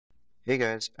Hey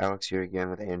guys, Alex here again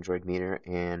with AndroidMeter,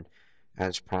 and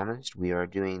as promised, we are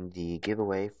doing the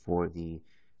giveaway for the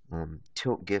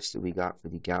TYLT gifts that we got for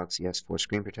the Galaxy S4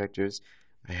 screen protectors.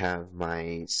 I have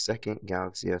my second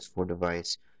Galaxy S4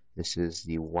 device. This is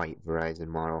the white Verizon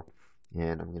model,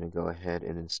 and I'm going to go ahead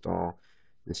and install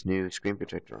this new screen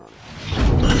protector on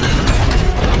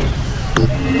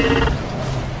it.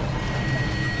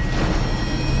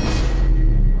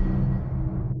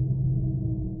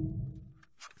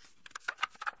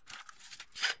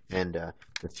 And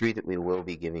the three that we will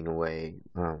be giving away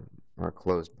are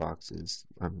closed boxes.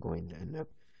 I'm going to end up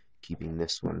keeping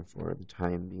this one for the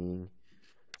time being.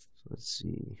 So let's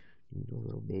see. Need a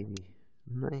little baby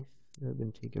knife. I've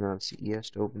been taking out CES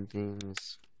to open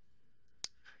things.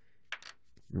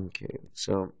 Okay,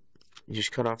 so you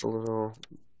just cut off a little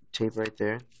tape right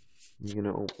there. You're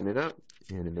going to open it up,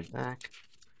 and in the back,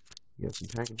 you have some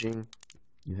packaging.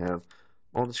 You have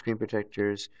all the screen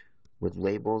protectors with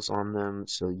labels on them,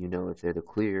 so you know if they're the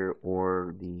clear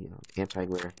or the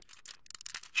anti-glare.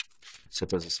 Set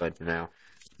those aside for now.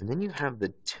 And then you have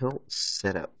the TYLT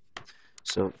setup.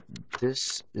 So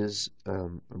this is a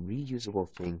reusable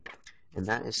thing, and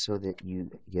that is so that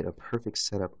you get a perfect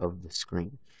setup of the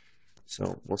screen.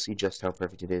 So we'll see just how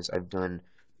perfect it is. I've done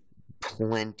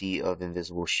plenty of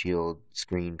invisible shield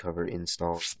screen cover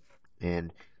installs,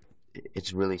 and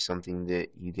it's really something that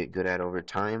you get good at over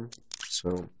time.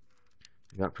 So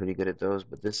I got pretty good at those,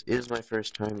 but this is my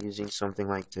first time using something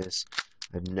like this.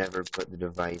 I've never put the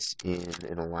device in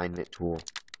an alignment tool.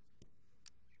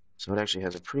 So it actually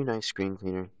has a pretty nice screen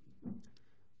cleaner,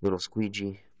 little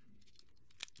squeegee.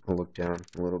 I'll look down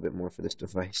a little bit more for this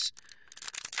device.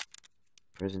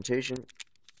 Presentation,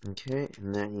 okay,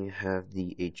 and then you have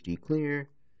the HD clear,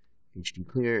 HD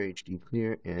clear, HD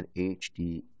clear, and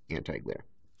HD anti-glare.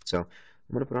 So I'm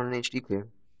going to put on an HD clear.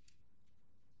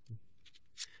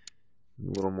 A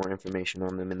little more information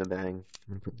on them in the bag. I'm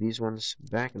going to put these ones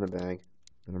back in the bag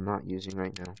that I'm not using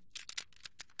right now.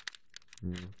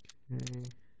 Okay.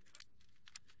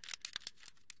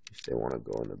 If they want to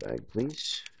go in the bag,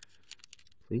 please.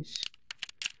 Please.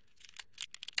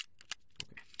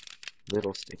 Okay.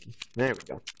 Little sticky. There we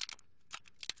go.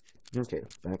 Okay,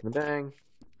 back in the bag.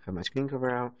 Have my screen cover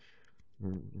out.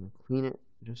 I'm going to clean it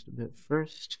just a bit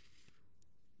first.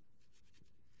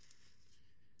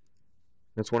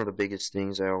 That's one of the biggest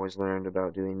things I always learned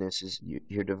about doing this is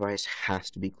your device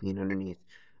has to be clean underneath.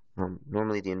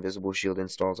 Normally the invisible shield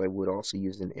installs, I would also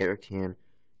use an air can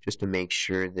just to make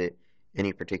sure that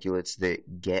any particulates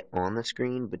that get on the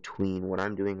screen between what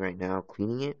I'm doing right now,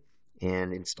 cleaning it,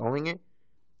 and installing it,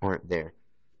 aren't there.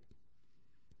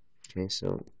 Okay,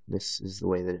 so this is the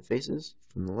way that it faces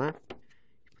from the left.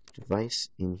 Put the device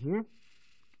in here.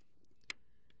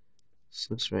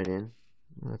 Slips right in.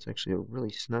 Well, that's actually a really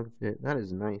snug fit. That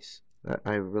is nice.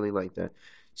 I really like that.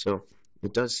 So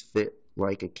it does fit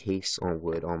like a case on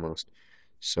wood almost.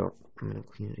 So I'm going to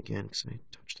clean it again because I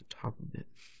touched the top a bit.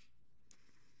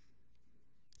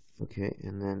 Okay,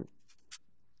 and then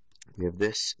we have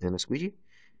this and a squeegee.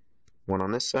 One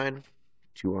on this side,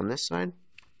 two on this side.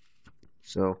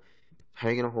 So how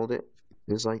you're going to hold it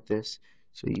is like this.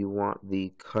 So you want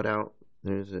the cutout.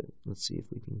 There's a, let's see if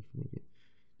we can make it.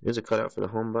 There's a cutout for the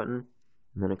home button,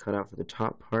 and then a cutout for the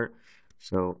top part.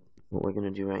 So what we're going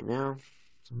to do right now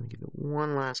is I'm going to give it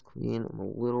one last clean. I'm a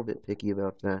little bit picky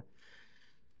about that.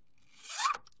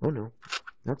 Oh no,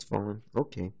 that's fallen.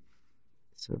 Okay.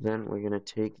 So then we're going to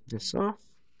take this off,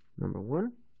 number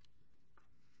one.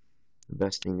 The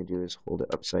best thing to do is hold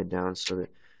it upside down so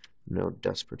that no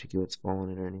dust particulates fall on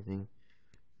it or anything.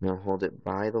 Now hold it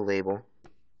by the label,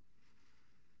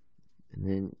 and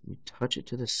then you touch it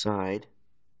to the side.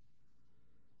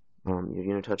 You're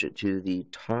going to touch it to the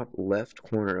top left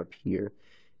corner up here,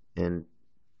 and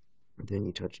then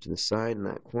you touch to the side in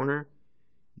that corner.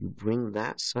 You bring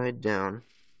that side down.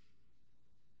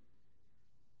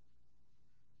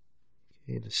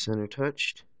 Okay, the center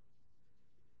touched,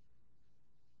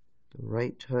 the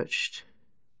right touched,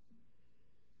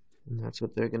 and that's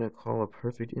what they're going to call a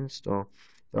perfect install.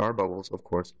 There are bubbles, of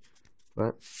course,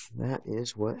 but that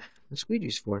is what the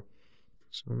squeegee's for.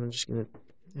 So I'm just going to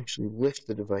actually lift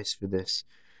the device for this,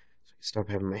 so I can stop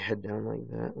having my head down like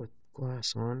that with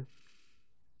glass on.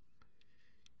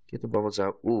 Get the bubbles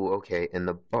out. Ooh, okay, and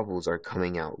the bubbles are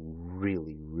coming out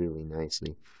really, really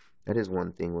nicely. That is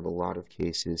one thing with a lot of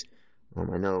cases.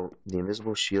 I know the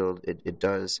invisible shield, it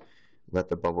does let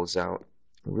the bubbles out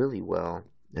really well,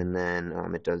 and then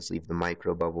it does leave the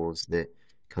micro bubbles that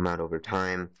come out over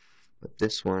time. But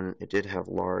this one, it did have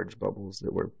large bubbles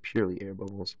that were purely air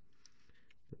bubbles.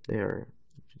 But they are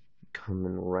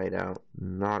coming right out,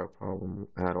 not a problem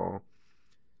at all.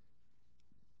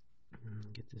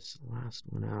 this last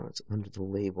one out. It's under the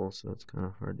label, so it's kind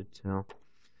of hard to tell.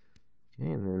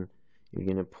 Okay, and then you're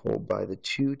going to pull by the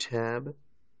 2 tab,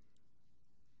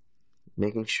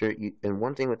 making sure you, and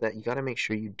one thing with that, you got to make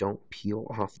sure you don't peel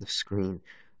off the screen.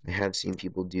 I have seen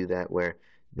people do that where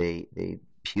they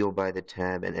peel by the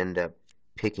tab and end up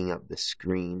picking up the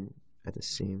screen at the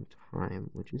same time,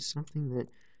 which is something that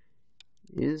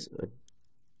is a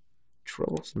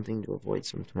troublesome thing to avoid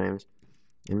sometimes.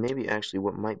 And maybe actually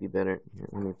what might be better, here,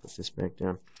 let me put this back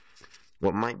down.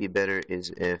 What might be better is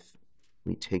if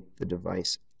we take the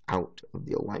device out of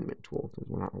the alignment tool, because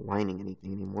we're not aligning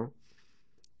anything anymore.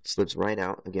 Slips right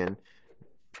out again,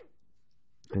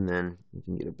 and then you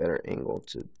can get a better angle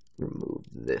to remove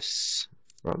this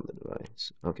from the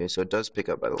device. Okay, so it does pick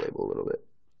up by the label a little bit.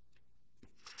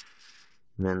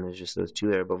 And then there's just those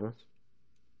 2 air bubbles.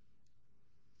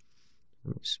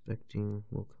 I'm expecting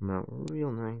will come out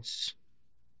real nice.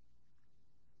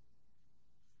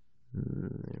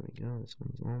 There we go, this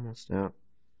one's almost out.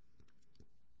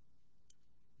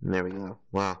 And there we go.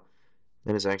 Wow,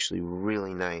 that is actually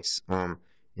really nice.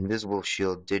 Invisible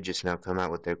Shield did just now come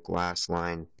out with their glass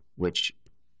line, which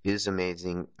is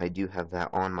amazing. I do have that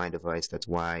on my device. That's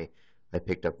why I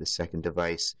picked up the second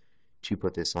device to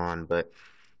put this on. But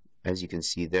as you can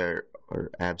see, there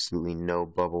are absolutely no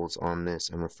bubbles on this.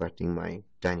 I'm reflecting my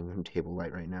dining room table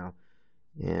light right now,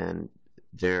 and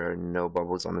there are no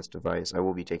bubbles on this device. I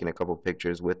will be taking a couple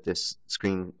pictures with this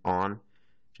screen on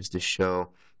just to show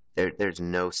there's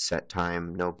no set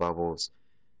time, no bubbles,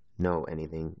 no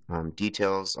anything.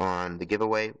 Details on the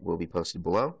giveaway will be posted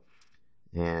below,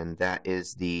 and that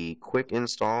is the quick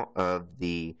install of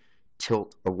the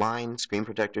TYLT ALIN screen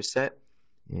protector set.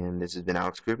 And this has been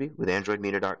Alex Crupi with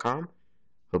AndroidMeter.com.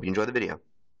 Hope you enjoy the video.